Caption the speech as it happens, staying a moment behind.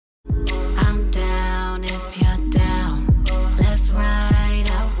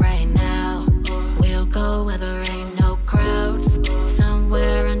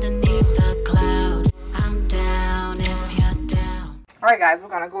Alright guys, we're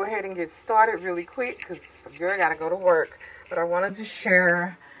going to go ahead and get started really quick because girl got to go to work. But I wanted to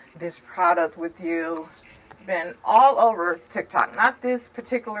share this product with you. It's been all over TikTok. Not this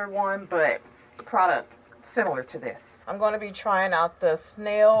particular one, but the product similar to this. I'm going to be trying out the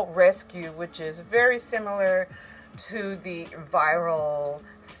Snail Rescue, which is very similar to the viral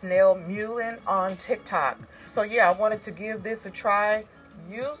Snail Mucin on TikTok. So yeah, I wanted to give this a try.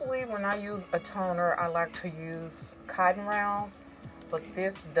 Usually when I use a toner, I like to use cotton round, but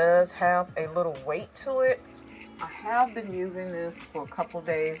this does have a little weight to it. I have been using this for a couple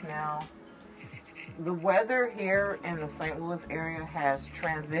days now. The weather here in the St. Louis area has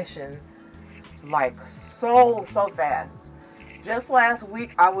transitioned like so fast. Just last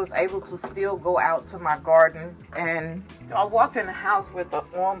week I was able to still go out to my garden, and I walked in the house with an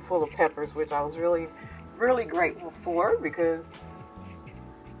arm full of peppers, which I was really grateful for, because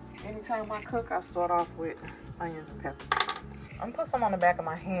anytime I cook I start off with onions and peppers. I'm gonna put some on the back of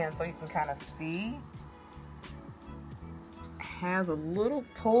my hand so you can kind of see. It has a little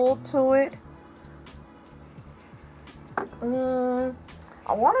pull to it. I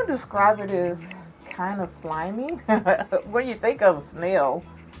want to describe it as kind of slimy. When you think of a snail,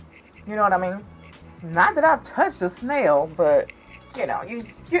 you know what I mean? Not that I've touched a snail, but you know, you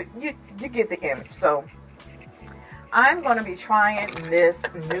get the image. So I'm going to be trying this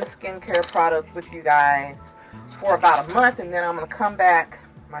new skincare product with you guys for about a month, and then I'm going to come back.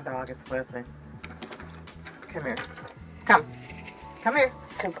 My dog is fussing. Come here. Come here.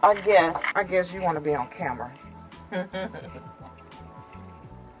 Because I guess you want to be on camera.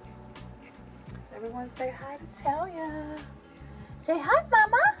 Everyone say hi to Talia. Say hi,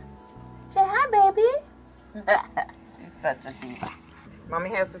 Mama. Say hi, baby. She's such a diva. Mommy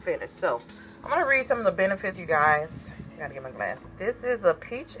has to finish. So I'm going to read some of the benefits, you guys. Gotta get my glass. This is a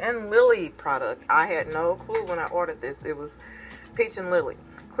peach and lily product. I had no clue when I ordered this. It was peach and lily.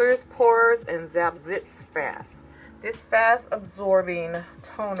 Clears pores and zaps zits fast. This fast absorbing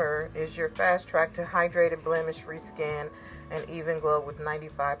toner is your fast track to hydrated, blemish-free skin and even glow with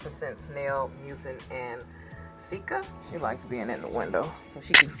 95% Snail Mucin and Cica. She likes being in the window so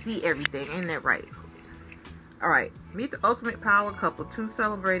she can see everything. Ain't that right? Alright, meet the ultimate power couple. Two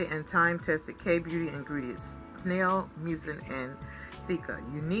celebrated and time-tested K-beauty ingredients. Snail Mucin and Cica.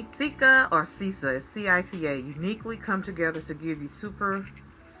 Cica or Cica, C-I-C-A, uniquely come together to give you super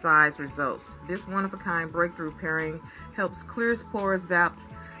size results. This one-of-a-kind breakthrough pairing helps clears pores, zaps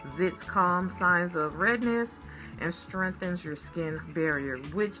zits, calms signs of redness, and strengthens your skin barrier,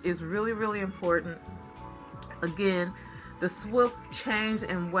 which is really important. Again, the swift change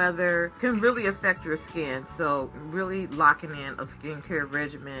in weather can really affect your skin, so really locking in a skincare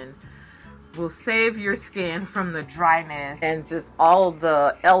regimen will save your skin from the dryness and just all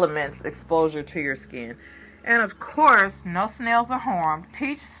the elements exposure to your skin. And of course, no snails are harmed.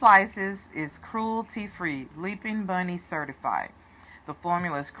 Peach Slices is cruelty-free, Leaping Bunny certified. The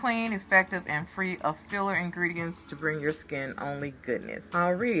formula is clean, effective, and free of filler ingredients to bring your skin only goodness.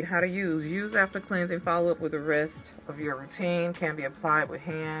 I'll read how to use. Use after cleansing, follow up with the rest of your routine. Can be applied with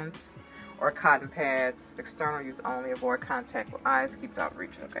hands or cotton pads. External use only. Avoid contact with eyes. Keeps out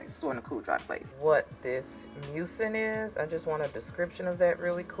reach. Okay, store in a cool, dry place. What this mucin is, I just want a description of that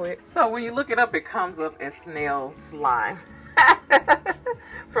really quick. So when you look it up, it comes up as snail slime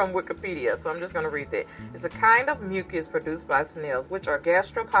from Wikipedia. So I'm just going to read that. It's a kind of mucus produced by snails, which are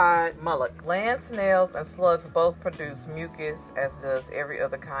gastropod mollusks. Land snails and slugs both produce mucus, as does every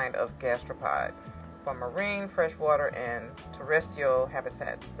other kind of gastropod, from marine, freshwater, and terrestrial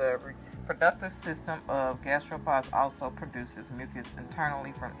habitats. The reproductive system of gastropods also produces mucus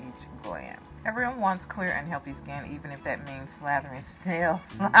internally from each gland. Everyone wants clear and healthy skin, even if that means slathering snail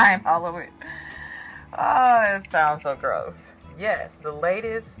slime all over it. Oh, it sounds so gross. Yes, the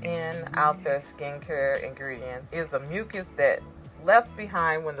latest in out there skincare ingredients is a mucus that's left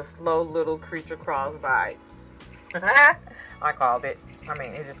behind when the slow little creature crawls by. I called it. I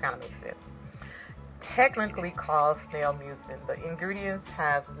mean, it just kind of makes sense. Technically called Snail Mucin, the ingredients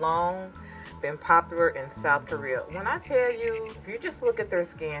has long been popular in South Korea. When I tell you, if you just look at their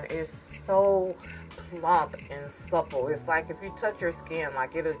skin, it's so plump and supple. It's like if you touch your skin,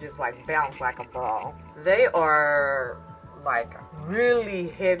 like it'll just like bounce like a ball. They are like really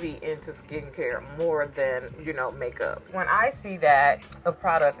heavy into skincare, more than, you know, makeup. When I see that a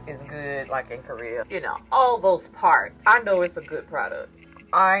product is good, like in Korea, you know, all those parts, I know it's a good product.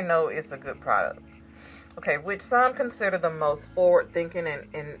 I know it's a good product. Okay, which some consider the most forward-thinking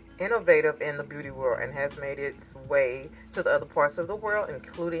and innovative in the beauty world, and has made its way to the other parts of the world,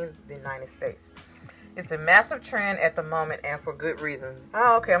 including the United States. It's a massive trend at the moment, and for good reason.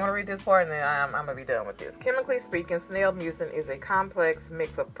 Oh, okay, I'm going to read this part and then I'm going to be done with this. Chemically speaking, Snail Mucin is a complex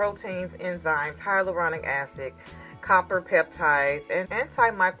mix of proteins, enzymes, hyaluronic acid, copper peptides, and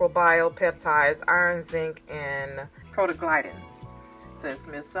antimicrobial peptides, iron, zinc, and prostaglandins. Says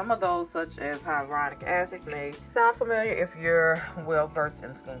some of those, such as hyaluronic acid, may sound familiar if you're well versed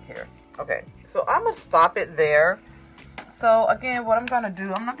in skincare. Okay, so I'm going to stop it there. So again, what I'm going to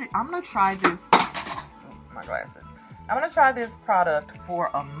do, I'm going to try this. My glasses. I'm going to try this product for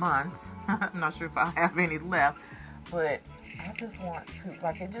a month. I'm not sure if I have any left, but I just want to,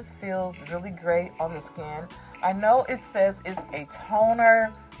 like, it just feels really great on the skin. I know it says it's a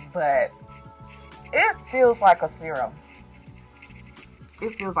toner, but it feels like a serum.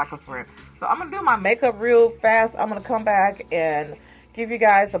 It feels like a serum. So I'm going to do my makeup real fast. I'm going to come back and give you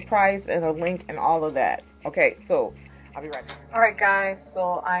guys a price and a link and all of that. Okay, so I'll be right back. Alright guys,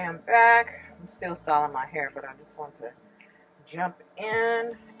 so I am back. I'm still styling my hair, but I just want to jump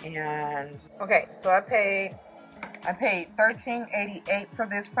in. And okay, so I paid $13.88 for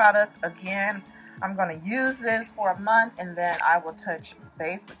this product. Again, I'm going to use this for a month and then I will touch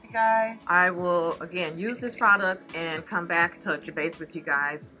base with you guys. I will again use this product and come back, touch base with you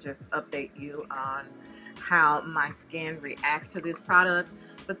guys, just update you on how my skin reacts to this product.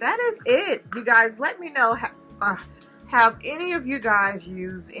 But that is it, you guys. Let me know have any of you guys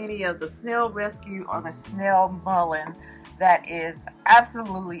used any of the Snail Rescue or the Snail Mucin? That is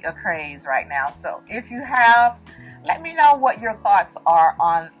absolutely a craze right now. So if you have, let me know what your thoughts are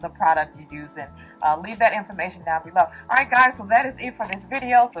on the product you're using. Leave that information down below. Alright guys, so that is it for this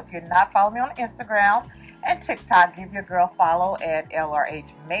video. So if you're not following me on Instagram and TikTok, give your girl follow at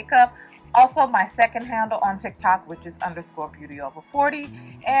LRH Makeup. Also, my second handle on TikTok, which is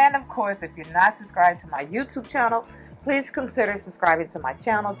 _beautyover40. And of course, if you're not subscribed to my YouTube channel, please consider subscribing to my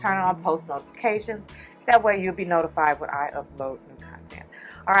channel. Turn on post notifications. That way you'll be notified when I upload new content.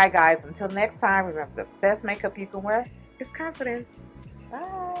 Alright guys, until next time, remember the best makeup you can wear is confidence.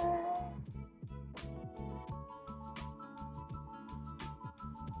 Bye.